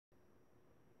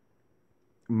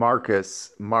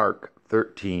Mark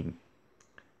 13.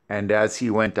 And as he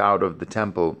went out of the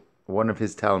temple, one of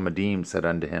his Talmudim said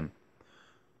unto him,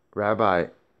 Rabbi,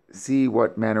 see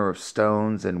what manner of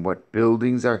stones and what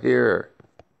buildings are here.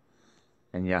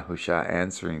 And Yahushua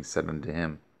answering said unto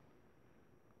him,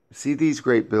 See these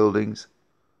great buildings?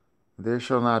 There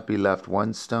shall not be left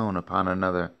one stone upon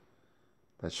another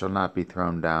that shall not be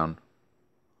thrown down.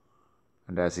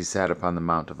 And as he sat upon the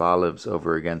Mount of Olives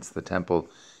over against the temple,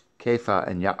 Kepha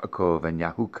and Yaakov and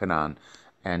Yahuchanan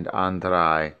and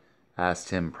Andrai asked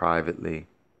him privately,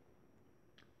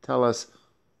 Tell us,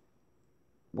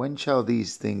 when shall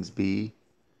these things be?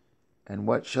 And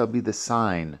what shall be the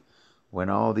sign when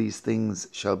all these things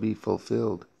shall be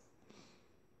fulfilled?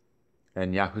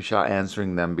 And Yahushua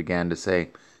answering them began to say,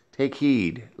 Take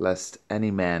heed, lest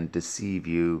any man deceive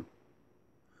you.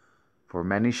 For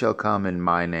many shall come in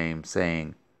my name,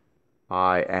 saying,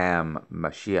 I am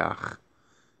Mashiach,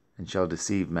 and shall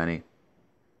deceive many.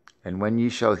 And when ye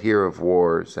shall hear of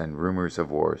wars and rumors of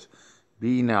wars,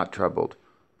 be not troubled,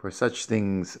 for such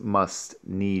things must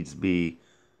needs be,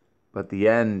 but the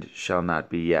end shall not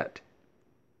be yet.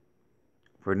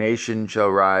 For nation shall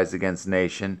rise against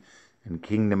nation, and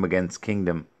kingdom against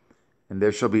kingdom, and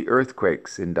there shall be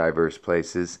earthquakes in divers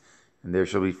places, and there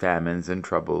shall be famines and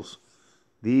troubles.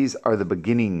 These are the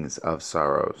beginnings of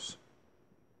sorrows.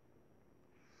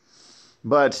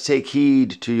 But take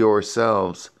heed to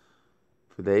yourselves,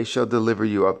 for they shall deliver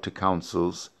you up to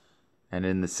councils, and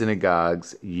in the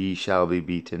synagogues ye shall be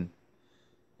beaten,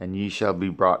 and ye shall be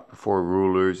brought before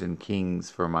rulers and kings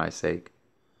for my sake,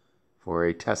 for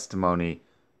a testimony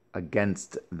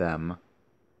against them.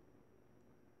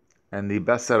 And the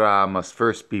Besserah must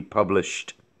first be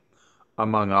published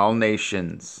among all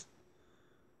nations.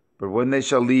 But when they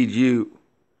shall lead you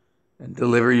and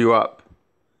deliver you up,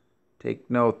 take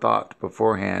no thought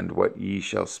beforehand what ye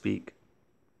shall speak.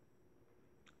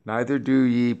 Neither do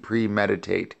ye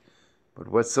premeditate, but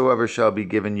whatsoever shall be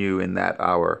given you in that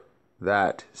hour,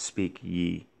 that speak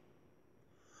ye.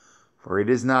 For it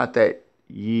is not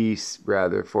ye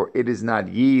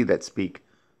that speak,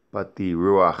 but the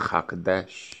Ruach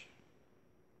HaKodesh.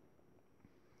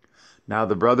 Now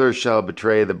the brother shall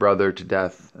betray the brother to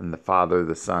death, and the father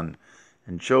the son,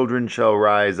 and children shall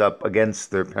rise up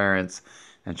against their parents,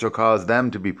 and shall cause them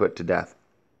to be put to death.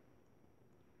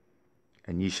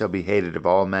 And ye shall be hated of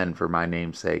all men for my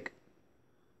name's sake.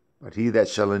 But he that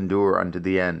shall endure unto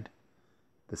the end,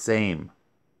 the same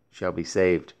shall be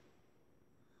saved.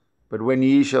 But when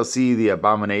ye shall see the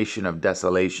abomination of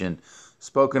desolation,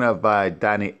 spoken of by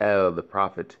Daniel the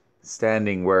prophet,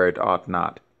 standing where it ought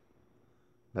not,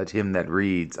 let him that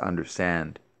reads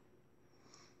understand.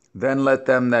 Then let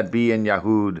them that be in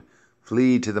Yahud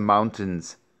flee to the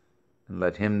mountains, and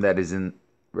let him that is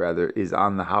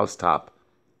on the housetop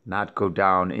not go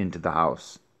down into the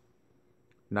house,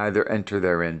 neither enter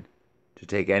therein to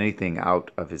take anything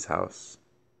out of his house.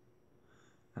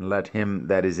 And let him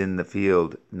that is in the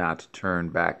field not turn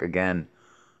back again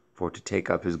for to take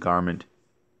up his garment.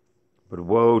 But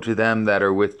woe to them that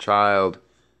are with child,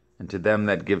 and to them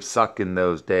that give suck in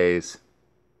those days.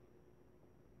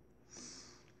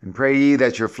 And pray ye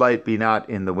that your flight be not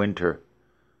in the winter,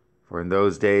 for in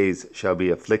those days shall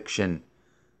be affliction,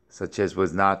 such as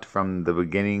was not from the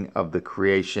beginning of the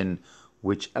creation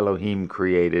which Elohim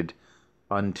created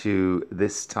unto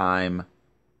this time,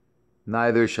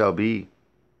 neither shall be.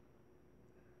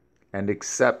 And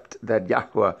except that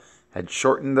Yahweh had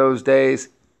shortened those days,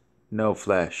 no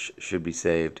flesh should be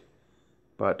saved.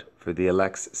 But for the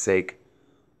elect's sake,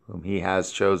 whom he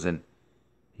has chosen,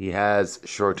 he has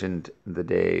shortened the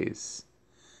days.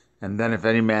 And then if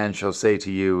any man shall say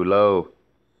to you, Lo,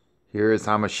 here is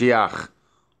HaMashiach,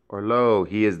 or Lo,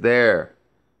 he is there,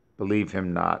 believe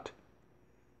him not.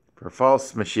 For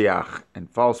false Mashiach and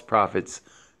false prophets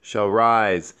shall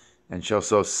rise, and shall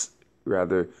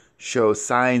show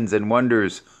signs and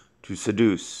wonders to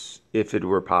seduce, if it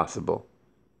were possible,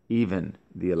 even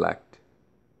the elect.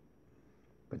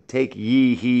 But take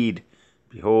ye heed,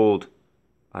 behold,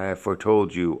 I have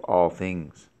foretold you all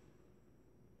things.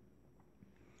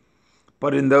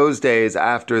 But in those days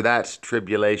after that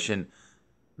tribulation,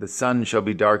 the sun shall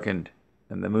be darkened,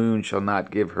 and the moon shall not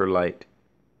give her light.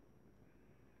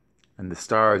 And the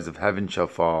stars of heaven shall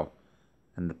fall,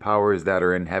 and the powers that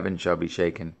are in heaven shall be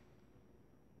shaken.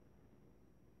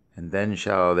 And then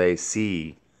shall they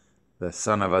see the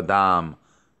Son of Adam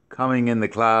coming in the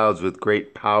clouds with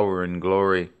great power and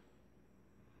glory.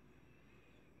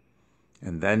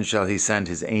 And then shall he send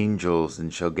his angels,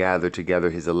 and shall gather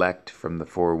together his elect from the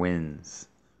four winds,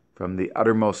 from the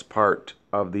uttermost part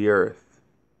of the earth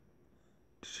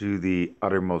to the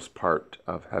uttermost part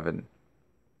of heaven.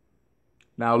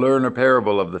 Now learn a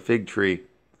parable of the fig tree.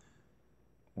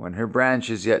 When her branch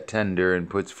is yet tender and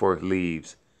puts forth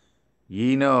leaves,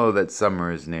 ye know that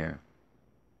summer is near.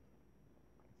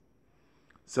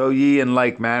 So ye in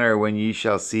like manner, when ye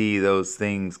shall see those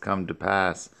things come to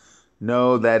pass,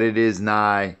 know that it is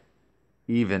nigh,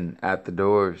 even at the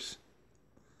doors.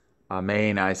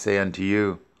 Amen, I say unto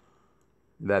you,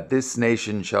 that this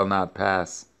nation shall not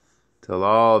pass, till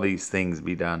all these things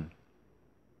be done.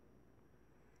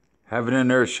 Heaven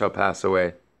and earth shall pass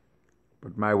away,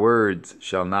 but my words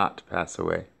shall not pass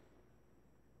away.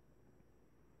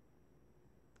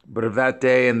 But of that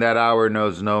day and that hour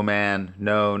knows no man,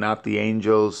 no, not the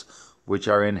angels which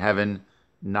are in heaven,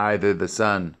 neither the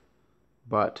Son,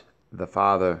 but the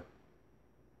Father.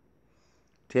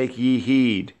 Take ye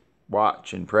heed,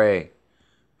 watch and pray,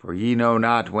 for ye know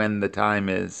not when the time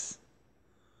is.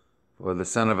 For the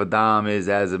Son of Adam is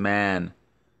as a man,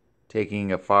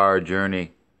 taking a far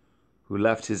journey, who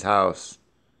left his house,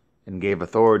 and gave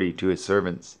authority to his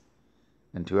servants,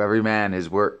 and to every man his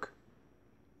work,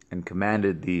 and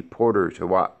commanded the porter to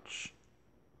watch.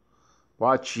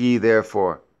 Watch ye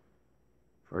therefore,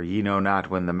 for ye know not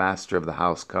when the master of the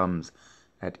house comes,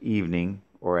 at evening,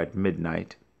 or at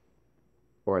midnight,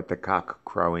 or at the cock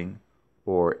crowing,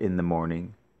 or in the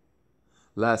morning,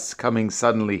 lest coming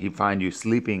suddenly he find you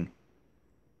sleeping.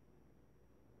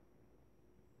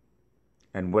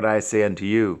 And what I say unto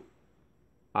you,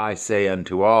 I say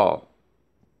unto all,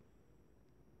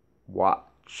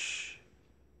 watch.